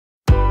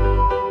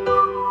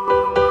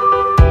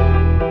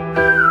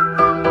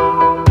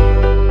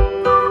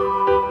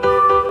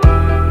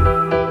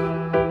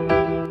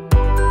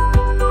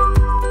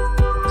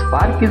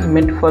Spark is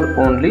meant for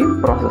only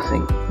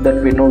processing,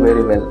 that we know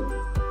very well.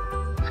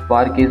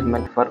 Spark is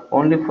meant for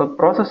only for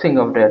processing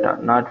of data,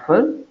 not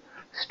for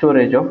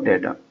storage of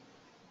data.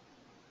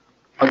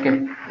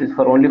 Okay, this is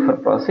for only for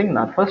processing,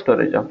 not for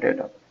storage of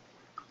data.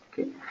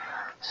 Okay,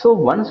 so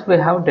once we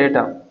have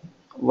data,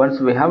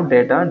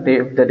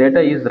 if the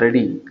data is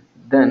ready,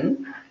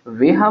 then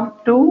we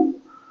have to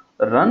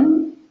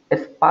run a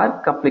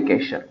Spark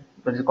application,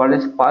 which is called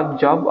a Spark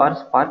job or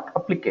Spark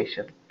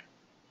application.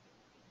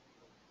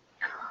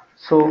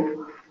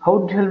 So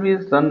how shall we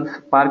run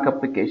Spark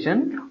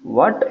application?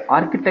 What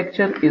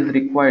architecture is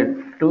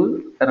required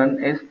to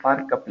run a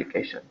Spark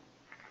application?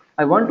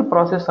 I want to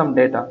process some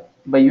data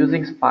by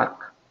using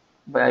Spark.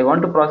 I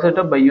want to process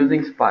it by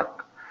using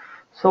Spark.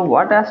 So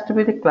what has to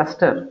be the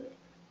cluster?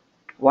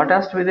 What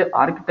has to be the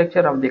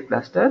architecture of the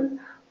cluster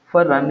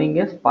for running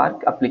a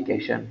Spark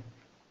application?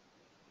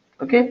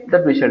 Okay,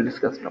 that we shall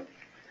discuss now.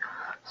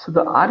 So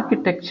the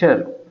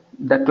architecture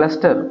of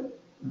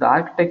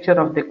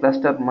the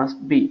cluster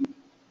must be,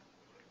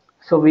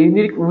 so we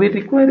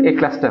require a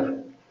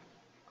cluster.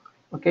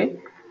 Okay,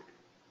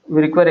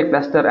 we require a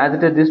cluster as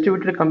it is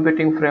distributed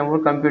computing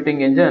framework,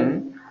 computing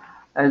engine.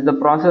 As the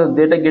process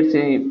data gets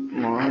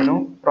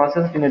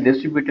processed in a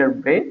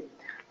distributed way,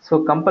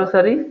 so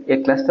compulsory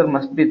a cluster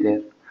must be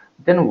there.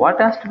 Then what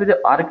has to be the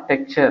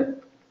architecture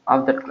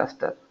of that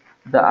cluster?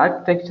 The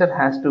architecture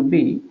has to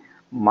be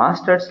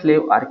master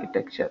slave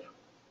architecture.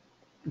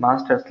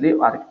 Master slave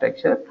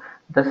architecture,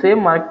 the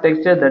same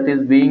architecture that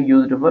is being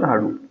used for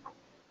Hadoop.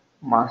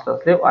 Master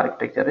slave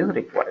architecture is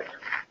required.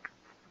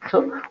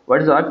 So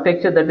what is the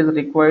architecture that is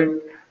required,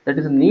 that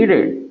is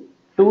needed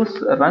to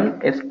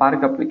run a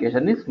Spark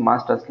application is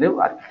master slave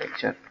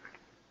architecture.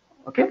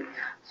 Okay,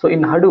 so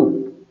in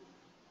Hadoop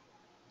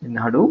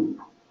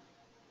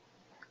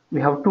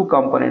we have two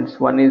components.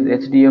 One is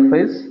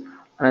HDFS,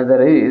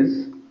 another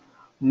is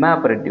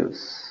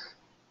MapReduce.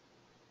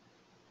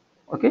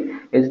 Okay,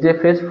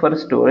 HDFS for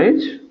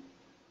storage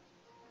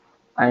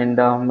and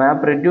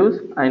MapReduce,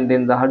 and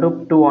in the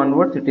Hadoop 2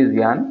 onwards it is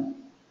YARN.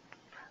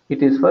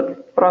 It is for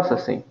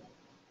processing.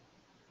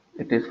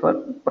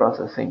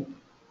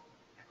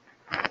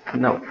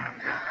 Now,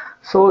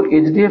 so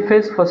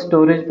HDFS for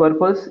storage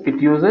purpose, it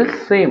uses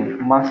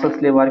same master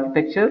slave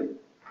architecture.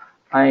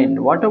 And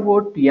what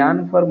about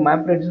YARN for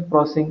MapReduce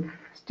processing?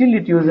 Still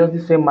it uses the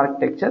same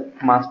architecture,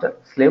 master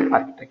slave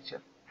architecture.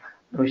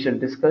 We shall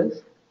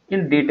discuss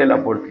in detail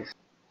about this.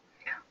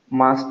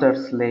 Master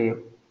slave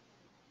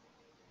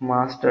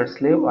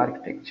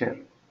architecture.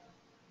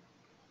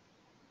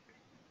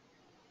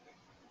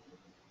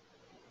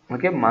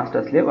 Okay,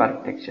 master slave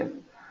architecture.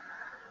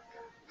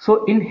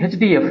 So in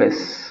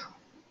HDFS,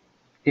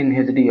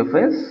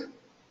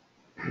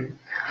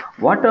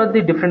 what are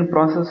the different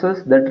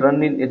processes that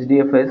run in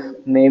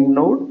HDFS? Name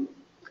node,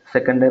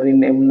 secondary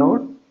name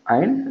node,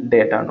 and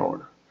data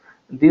node.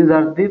 These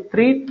are the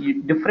three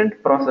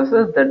different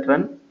processes that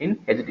run in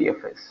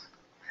HDFS.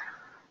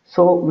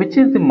 So which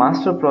is the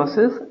master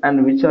process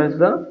and which is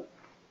the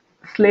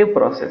slave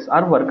process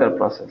or worker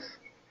process?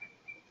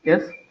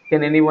 Yes,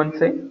 can anyone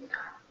say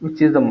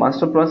which is the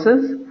master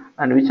process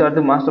and which are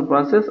the master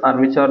process or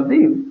which are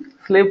the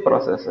slave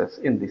processes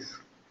in this?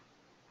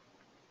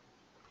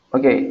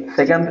 Okay,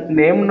 second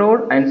name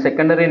node and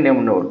secondary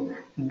name node,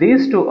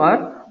 these two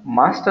are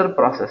master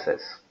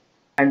processes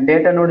and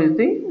data node is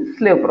the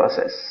slave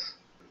process.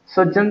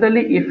 So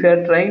generally if you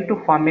are trying to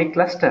form a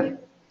cluster,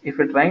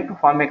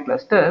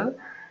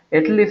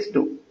 at least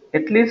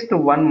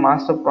one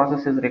master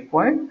process is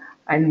required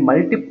and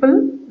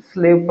multiple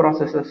slave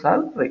processes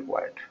are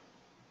required.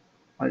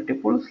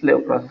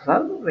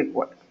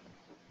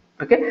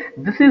 Okay,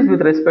 this is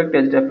with respect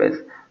to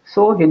HDFS.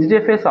 So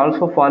HDFS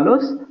also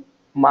follows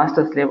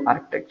master slave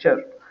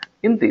architecture.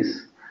 In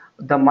this,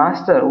 the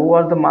master, who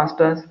are the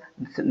masters?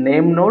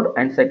 Name node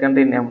and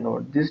secondary name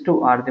node, these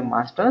two are the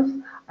masters,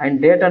 and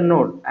data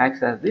node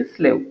acts as the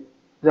slave.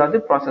 These are the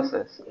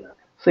processes.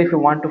 So if you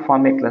want to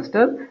form a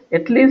cluster,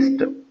 at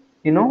least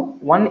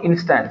one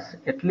instance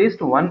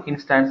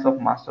of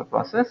master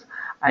process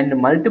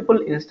and multiple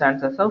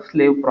instances of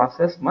slave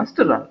process must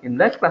run in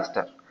the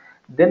cluster.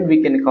 Then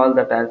we can call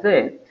that as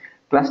a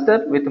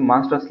cluster with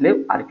master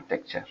slave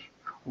architecture.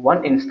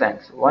 One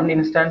instance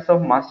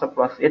of master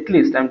process, at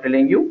least I'm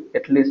telling you,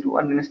 at least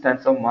one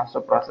instance of master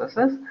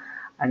processes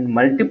and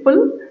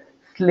multiple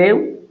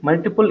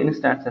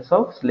instances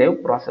of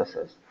slave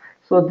processes.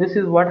 So this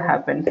is what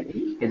happens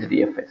in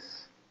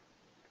HDFS.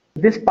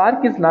 This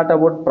Spark is not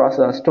about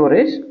process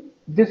storage.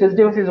 This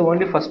HDFS is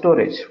only for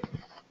storage.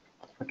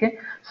 Okay,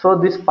 so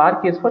this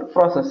Spark is for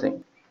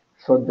processing.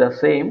 So the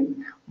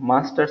same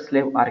master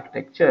slave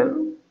architecture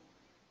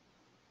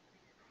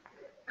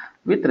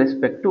with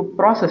respect to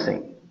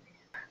processing.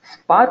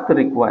 Spark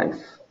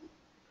requires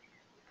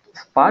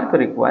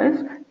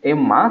a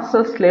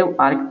master slave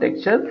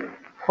architecture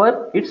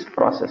for its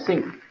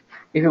processing.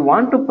 If you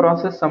want to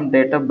process some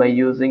data by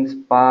using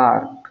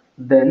Spark,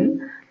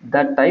 then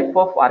the type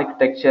of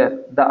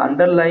architecture, the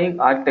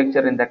underlying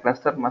architecture in the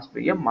cluster must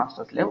be a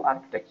master slave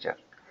architecture.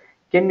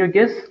 Can you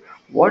guess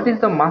what is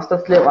the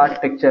master-slave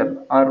architecture,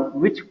 or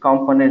which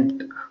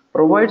component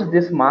provides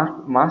this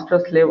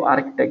master-slave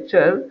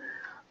architecture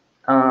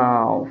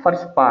for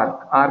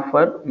Spark or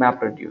for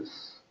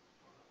MapReduce?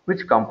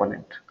 Which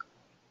component?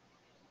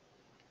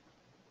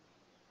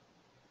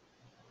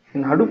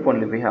 In Hadoop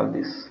only we have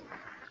this.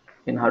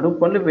 In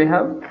Hadoop only we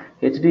have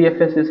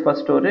HDFS is for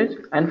storage,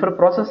 and for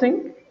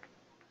processing.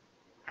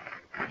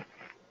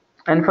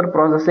 And for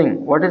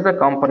processing, what is the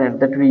component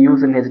that we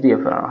use in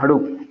HDF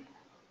Hadoop?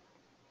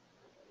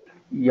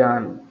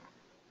 Yarn.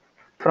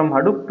 From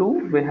Hadoop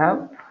 2 we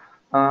have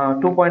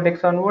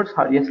 2.x onwards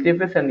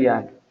HDFS and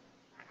Yarn.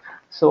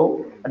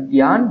 So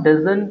Yarn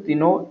doesn't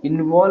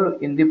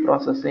involve in the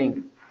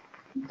processing.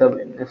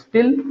 The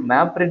still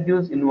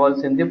MapReduce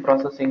involves in the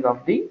processing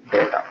of the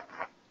data.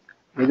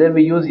 Whether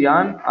we use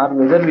Yarn or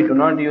whether we do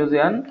not use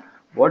Yarn,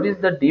 what is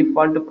the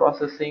default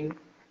processing?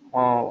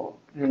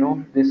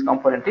 This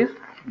component is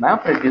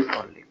MapReduce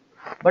only.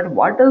 But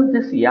what does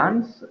this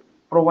Yarns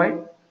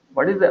provide?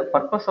 What is the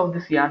purpose of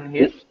this Yarn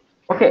here?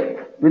 Okay,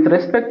 with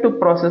respect to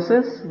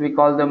processes, we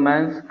call them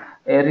as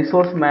a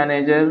resource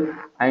manager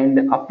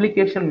and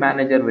application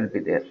manager will be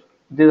there.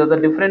 These are the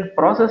different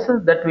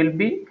processes that will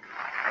be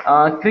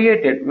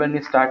created when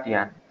we start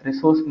Yarn.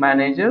 Resource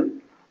manager,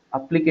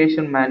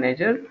 application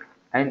manager,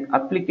 and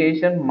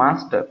application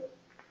master.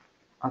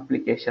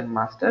 Application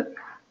master,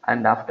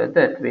 and after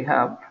that we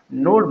have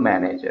node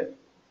manager.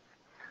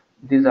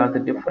 These are the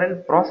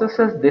different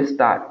processes they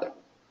start,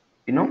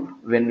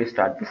 when we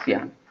start this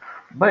Yarn.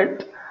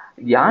 But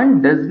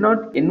Yarn does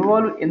not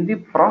involve in the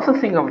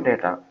processing of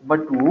data. But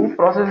who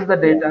processes the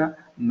data?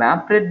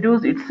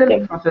 MapReduce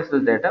itself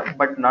processes data,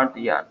 but not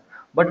Yarn.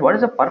 But what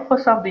is the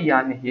purpose of the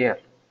Yarn here?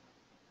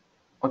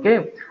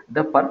 Okay,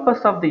 the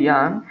purpose of the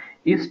Yarn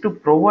is to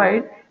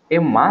provide a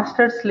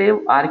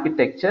master-slave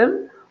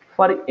architecture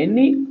for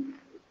any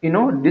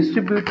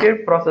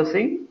distributed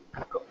processing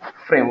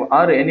frame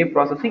or any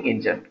processing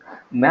engine.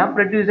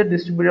 MapReduce is a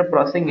distributed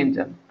processing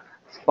engine.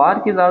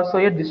 Spark is also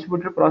a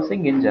distributed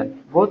processing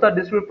engine. Both are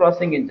distributed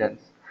processing engines.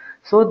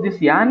 So this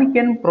Yarn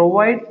can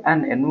provide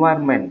an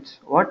environment.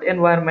 What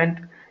environment?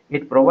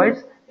 It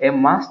provides a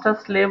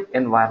master-slave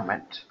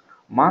environment,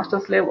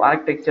 master-slave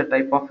architecture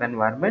type of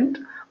environment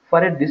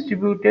for a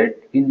distributed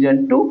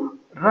engine to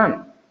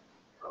run,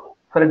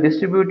 for a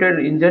distributed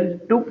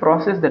engine to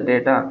process the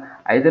data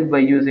either by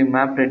using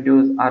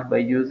MapReduce or by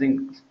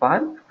using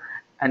Spark.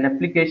 An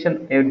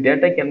application, a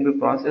data can be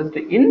processed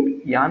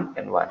in Yarn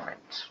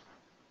environment.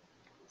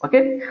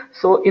 Okay,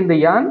 so in the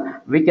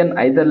Yarn we can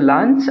either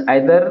run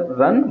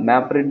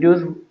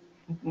MapReduce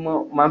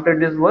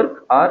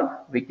work, or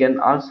we can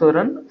also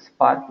run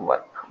Spark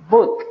work,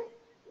 both.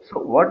 So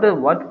what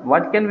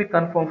can we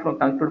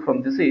conclude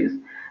from this is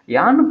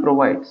Yarn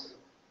provides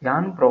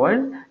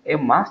a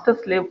master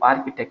slave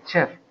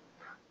architecture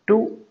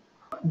to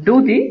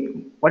do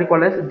the what you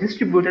call as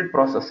distributed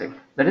processing,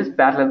 that is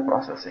parallel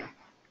processing.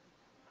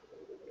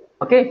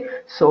 Okay,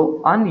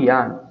 so on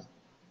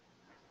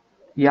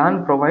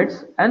Yarn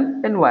provides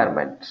an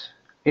environment.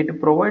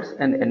 It provides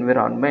an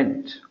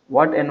environment.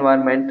 What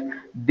environment?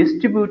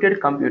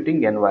 Distributed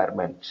computing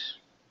environment.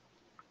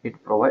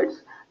 It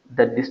provides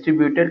the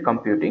distributed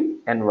computing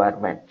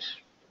environment.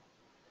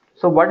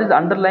 So what is the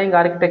underlying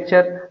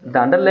architecture? The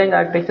underlying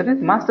architecture is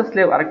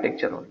master-slave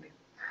architecture only.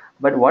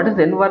 But what is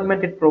the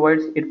environment it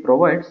provides? It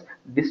provides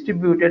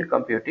distributed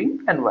computing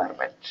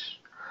environment.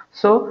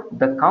 So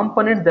the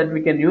components that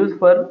we can use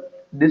for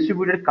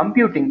distributed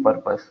computing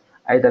purpose,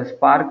 either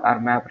Spark or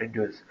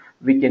MapReduce,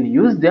 we can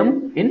use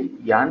them in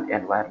Yarn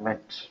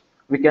environment.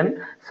 We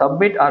can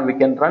submit or we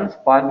can run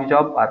Spark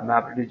job or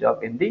MapReduce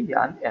job in the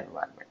Yarn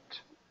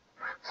environment.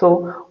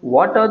 So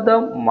what are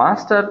the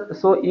master?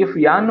 So if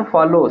Yarn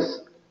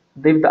follows,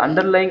 if the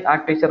underlying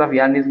architecture of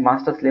Yarn is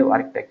master slave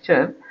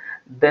architecture,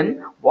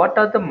 then what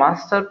are the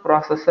master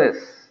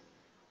processes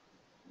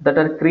that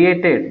are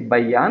created by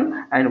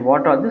Yarn and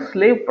what are the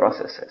slave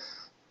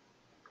processes?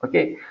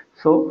 Okay,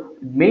 so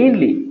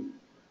mainly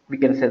we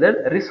can say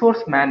that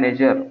resource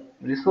manager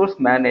is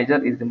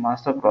the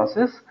master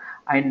process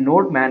and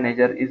node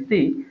manager is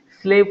the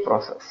slave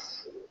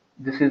process.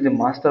 This is the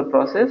master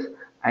process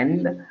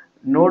and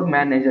node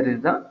manager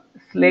is the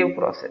slave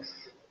process.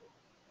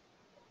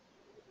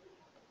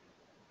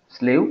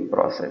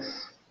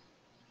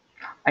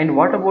 And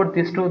what about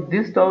these two?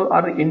 These two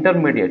are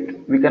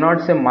intermediate. We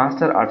cannot say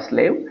master or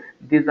slave.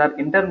 These are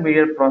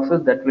intermediate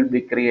process that will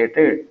be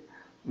created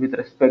with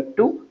respect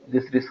to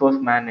this resource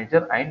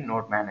manager and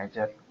node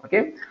manager.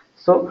 Okay,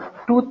 so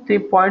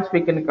 2-3 points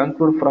we can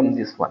conclude from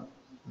this one.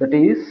 That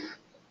is,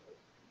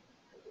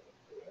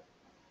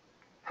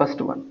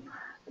 first one,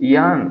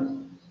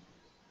 Yarn,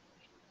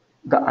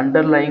 the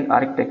underlying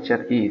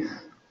architecture is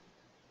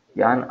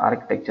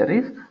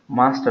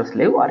master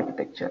slave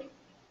architecture.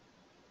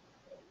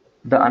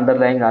 The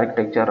underlying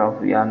architecture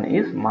of Yarn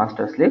is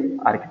master slave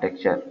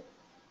architecture.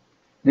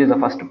 This is the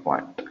first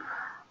point.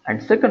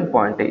 And second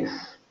point is,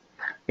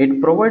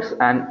 it provides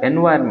an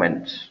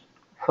environment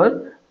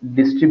for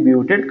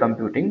distributed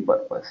computing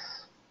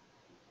purpose.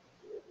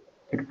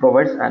 It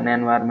provides an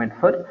environment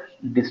for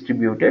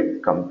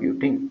distributed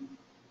computing.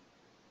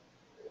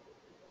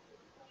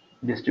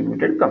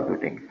 Distributed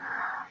computing.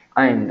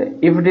 And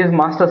if it is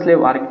master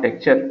slave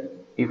architecture,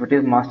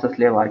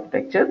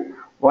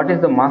 what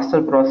is the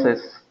master process?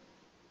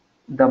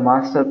 The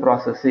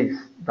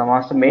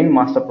main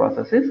master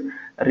process is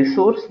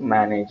resource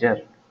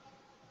manager.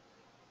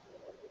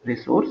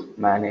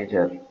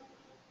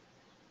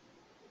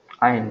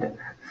 And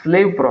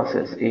slave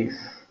process is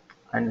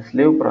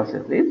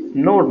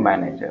node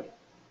manager.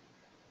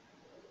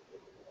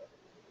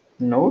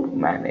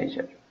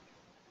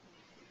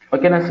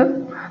 Okay, na sir.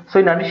 So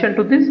in addition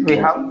to this, we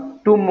have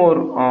two more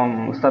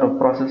sort of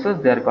processes.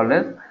 They are called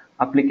as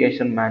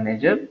application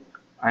manager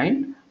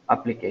and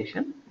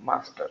application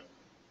master.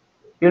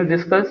 We'll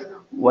discuss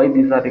why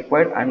these are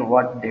required and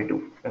what they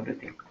do,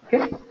 everything.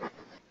 Okay.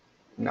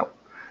 Now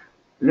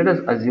let us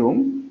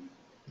assume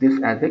this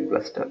as a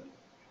cluster,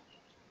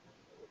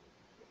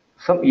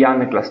 some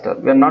yarn cluster.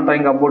 We are not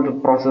talking about the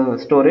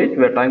process storage,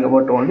 we are talking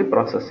about only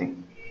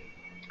processing.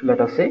 Let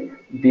us say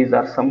these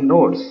are some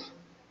nodes.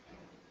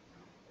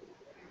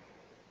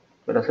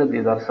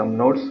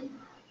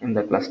 In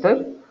the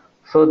cluster.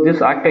 So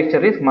this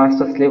architecture is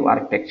master slave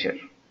architecture.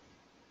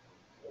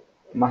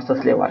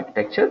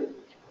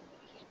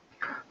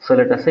 So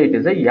let us say it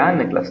is a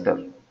yarn cluster.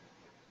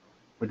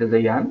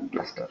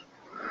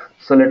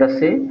 So let us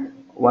say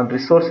one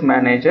resource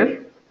manager,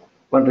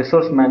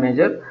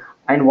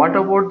 and what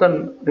about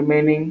the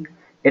remaining?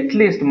 At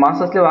least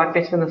master slave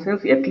architecture, in the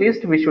sense at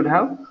least we should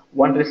have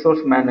one resource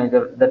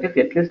manager, that is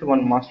at least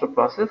one master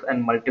process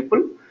and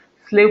multiple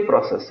slave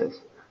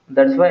processes.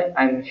 That's why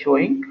I'm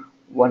showing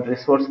one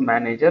resource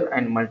manager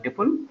and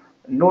multiple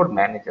node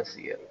managers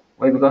here.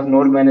 Why? Because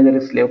node manager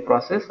is slave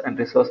process and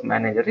resource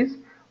manager is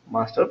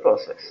master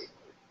process.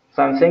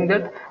 So I'm saying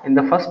that in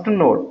the first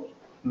node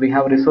we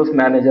have resource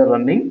manager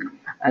running,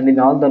 and in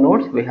all the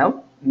nodes we have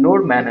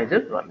node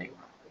manager running.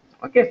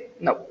 Okay.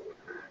 Now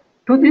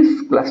to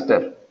this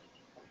cluster,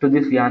 to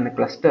this yarn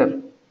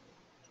cluster,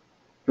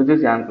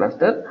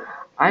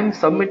 I'm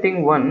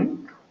submitting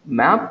one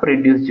map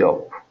reduce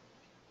job,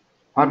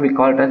 or we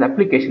call it as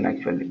application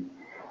actually,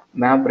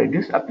 map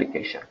reduce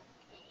application.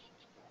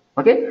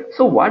 Okay.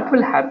 So what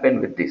will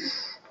happen with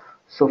this?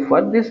 So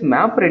for this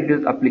map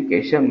reduce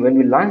application, when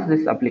we launch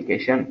this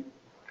application,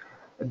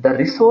 the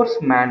resource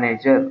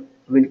manager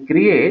will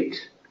create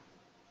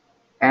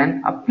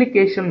an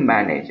application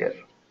manager.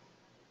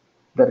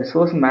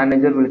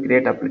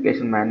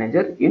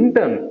 In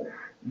turn,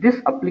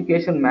 this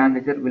application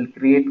manager will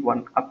create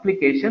one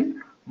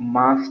application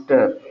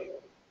master,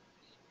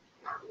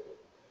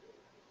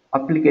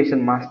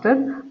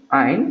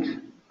 and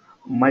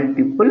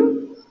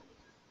multiple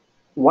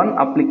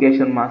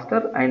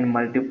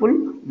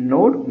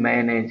node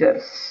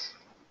managers.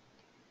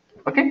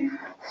 Okay.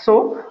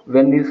 So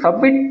when we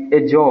submit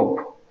a job,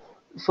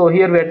 so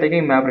here we are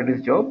taking map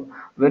reduce job.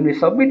 When we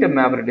submit a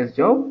map reduce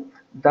job,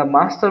 the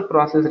master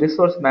process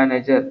resource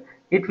manager,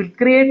 it will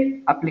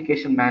create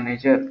application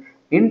manager.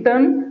 In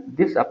turn,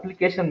 this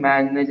application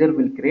manager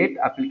will create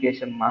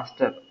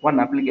one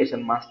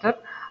application master,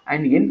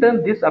 and in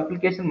turn this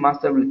application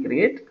master will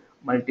create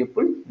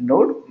multiple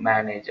node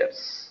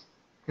managers.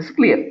 This is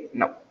clear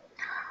now.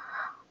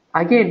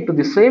 Again, to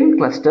the same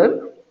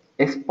cluster,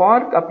 a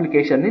Spark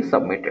application is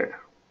submitted.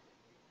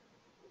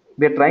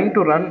 We are trying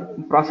to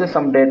process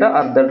some data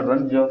or that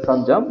run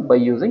some job by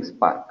using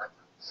Spark.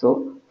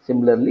 So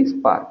similarly,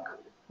 Spark.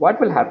 What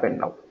will happen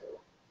now?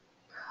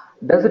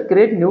 Does it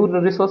create new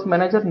resource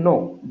manager?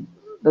 No.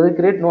 Does it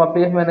create no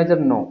application manager?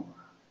 No.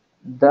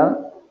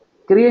 The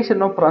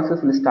creation of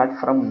process will start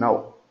from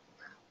now.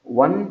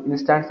 One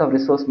instance of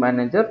resource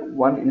manager,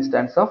 one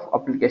instance of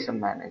application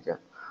manager.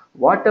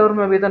 Whatever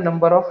may be the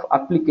number of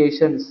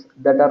applications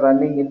that are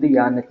running in the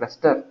yarn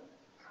cluster,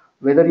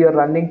 whether you are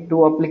running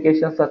 2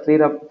 applications or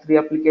 3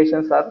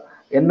 applications or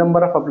n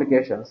number of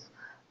applications,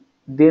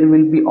 there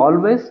will be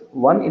always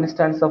one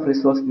instance of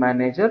resource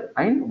manager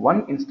and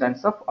one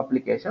instance of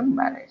application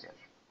manager.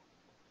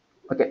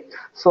 Okay.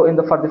 So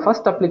for the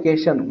first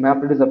application,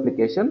 map reduce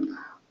application,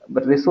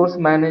 but resource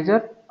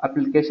manager,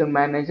 application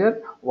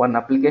manager, one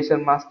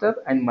application master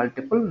and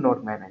multiple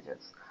node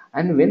managers.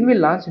 And when we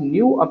launch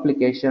new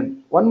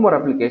application, one more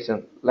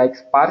application like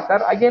Spark,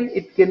 or again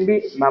it can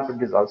be map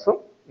reduce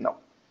also. Now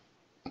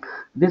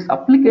this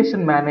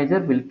application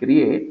manager will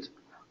create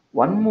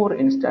one more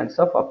instance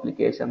of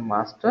application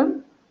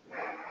master,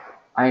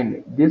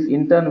 and this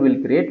in turn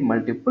will create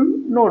multiple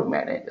node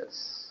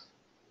managers.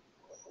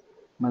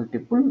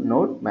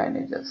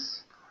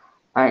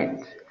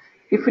 And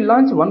if we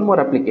launch one more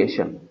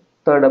application,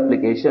 third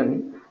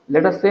application,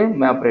 let us say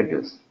map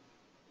reduce,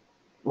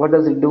 what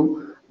does it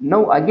do?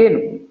 Now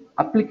again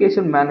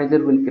application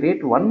manager will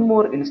create one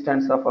more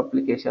instance of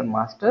application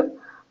master,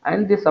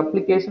 and this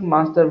application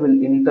master will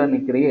in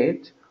turn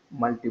create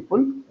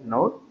multiple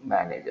node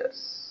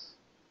managers.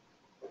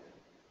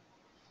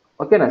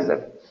 Okay, na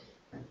sir?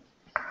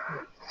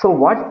 So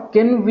what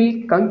can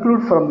we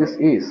conclude from this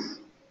is,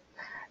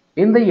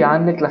 in the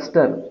yarn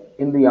cluster,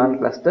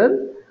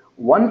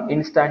 one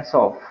instance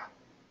of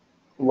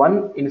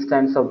one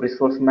instance of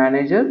resource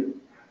manager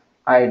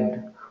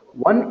and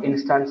one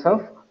instance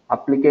of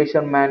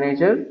application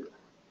manager.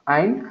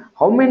 And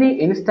how many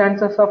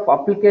instances of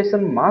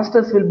application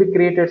masters will be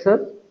created,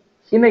 sir?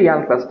 In a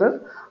YARN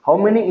cluster, how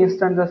many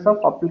instances of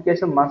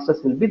application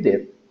masters will be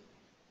there?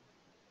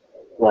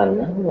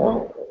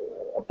 One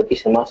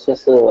application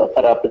masters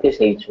per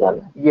application each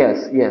one.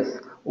 Yes, yes,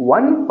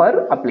 one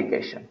per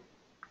application.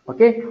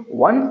 Okay,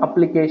 one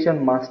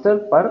application master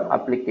per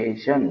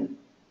application.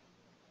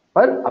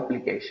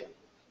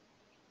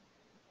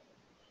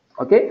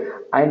 Okay,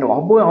 and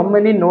how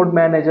many node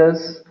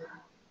managers?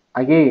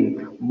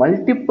 Again,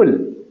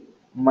 multiple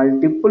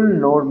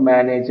node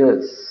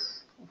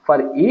managers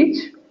for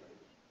each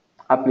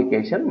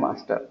application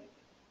master.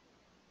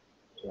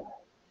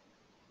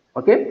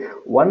 Okay,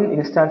 one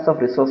instance of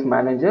resource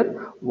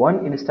manager,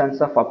 one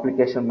instance of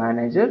application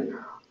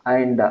manager,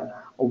 and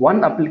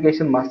one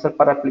application master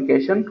per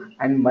application,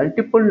 and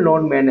multiple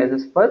node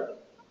managers per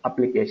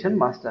application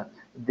master.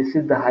 This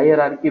is the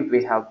hierarchy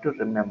we have to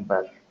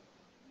remember.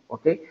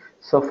 Okay,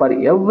 so for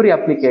every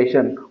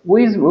application,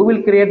 who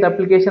will create the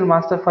application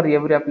master for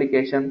every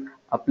application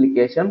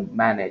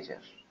manager.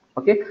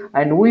 Okay,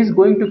 and who is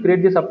going to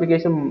create this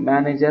application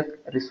manager?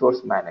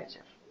 Resource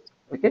manager.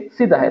 Okay,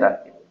 see the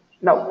hierarchy.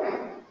 Now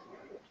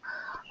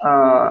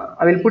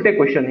I will put a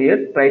question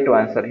here, try to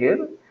answer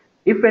here.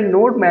 If a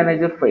node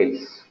manager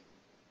fails,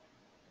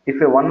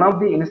 if one of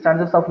the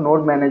instances of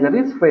node manager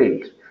is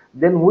failed,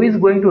 then who is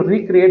going to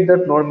recreate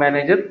that node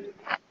manager?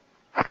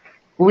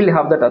 Who will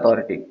have that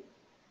authority?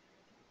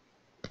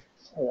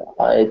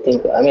 I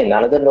think, I mean,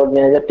 another node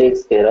manager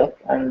takes care of,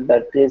 and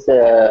that is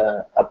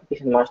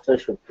application master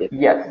should take.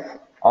 Yes,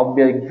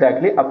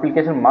 exactly.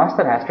 Application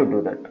master has to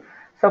do that.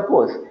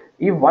 Suppose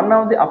if one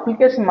of the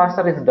application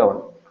master is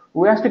down,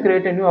 who has to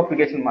create a new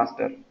application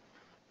master?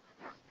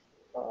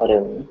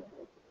 Or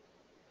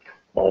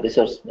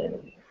resource manager.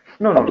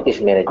 No, no,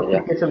 Application manager.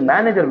 application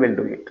manager will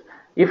do it.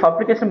 If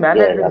application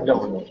manager is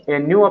down, a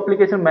new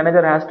application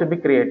manager has to be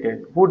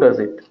created. Who does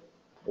it?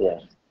 Yeah,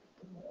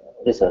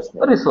 resource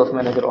manager. Resource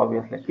manager,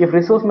 obviously. If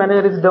resource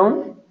manager is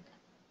down,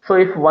 so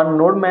if one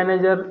node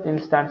manager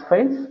instance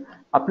fails,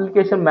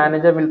 application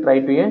manager will try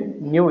to a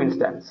new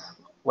instance.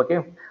 Okay,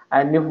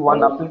 and if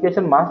one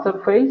application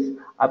master fails,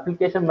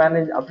 application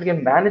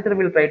manager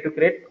will try to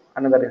create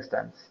another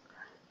instance.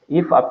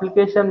 If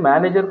application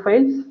manager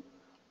fails,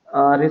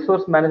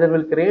 resource manager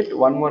will create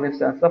one more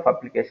instance of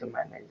application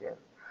manager.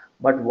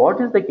 But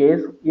what is the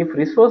case if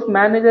resource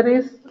manager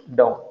is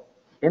down?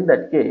 In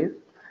that case,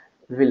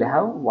 we will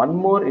have one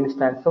more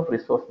instance of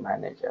resource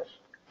manager.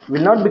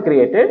 Will not be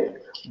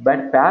created,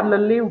 but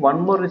parallelly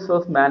one more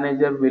resource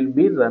manager will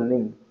be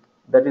running.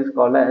 That is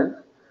called as,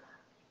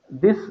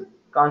 this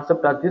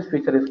concept or this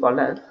feature is called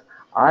as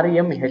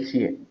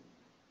RMHA.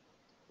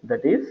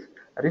 That is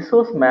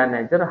resource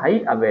manager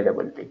high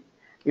availability.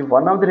 If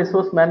one of the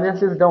resource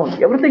managers is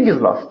down, everything is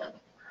lost.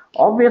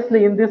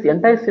 Obviously, in this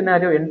entire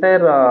scenario, entire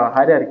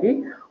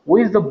hierarchy, who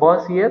is the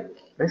boss here?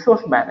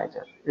 Resource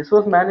manager.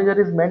 Resource manager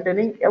is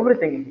maintaining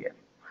everything here.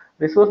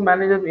 Resource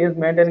manager is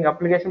maintaining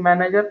application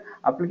manager.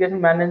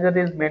 Application manager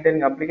is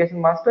maintaining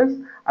application masters.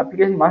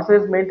 Application master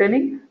is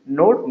maintaining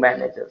node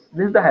managers.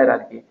 This is the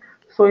hierarchy.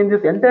 So in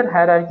this entire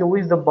hierarchy, who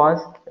is the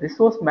boss?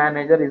 Resource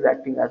manager is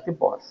acting as the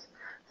boss.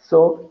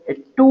 So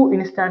two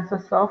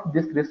instances of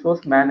this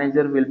resource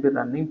manager will be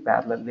running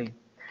parallelly.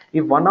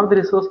 If one of the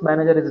resource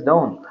manager is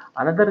down,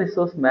 another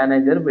resource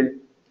manager will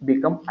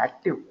become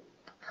active.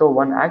 So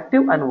one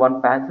active and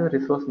one passive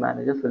resource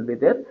managers will be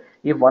there.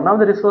 If one of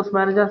the resource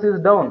managers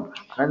is down,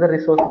 another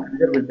resource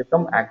manager will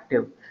become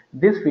active.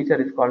 This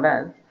feature is called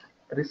as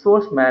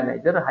resource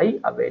manager high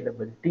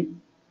availability.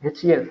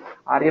 HCS,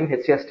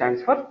 RMHCS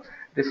stands for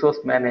resource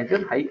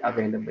manager high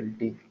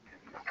availability.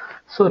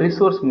 So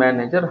resource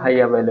manager high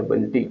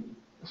availability.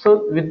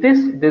 So with this,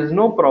 there is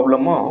no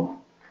problem of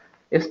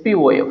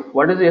SPOF.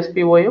 What is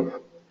SPOF?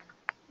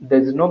 There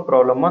is no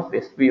problem of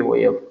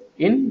SPOF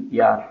in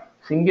YARN.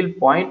 Single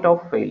point of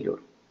failure.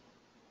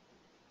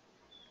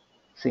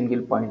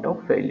 Single point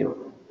of failure.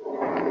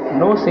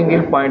 No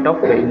single point of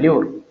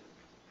failure.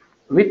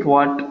 With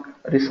what?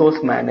 Resource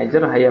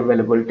manager high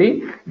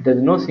availability. There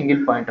is no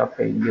single point of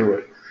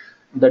failure.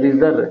 That is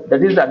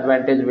the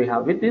advantage we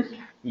have with this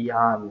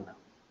YARN.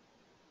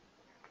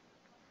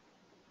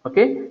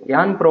 Okay,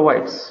 YARN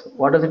provides,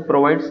 what does it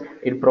provides?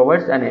 It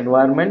provides an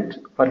environment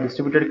for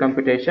distributed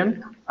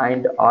computation,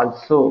 and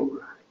also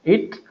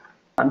it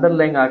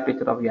underlying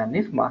architecture of YARN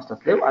is master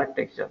slave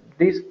architecture.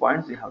 These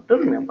points you have to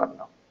remember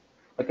now.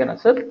 Okay, na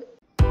sir?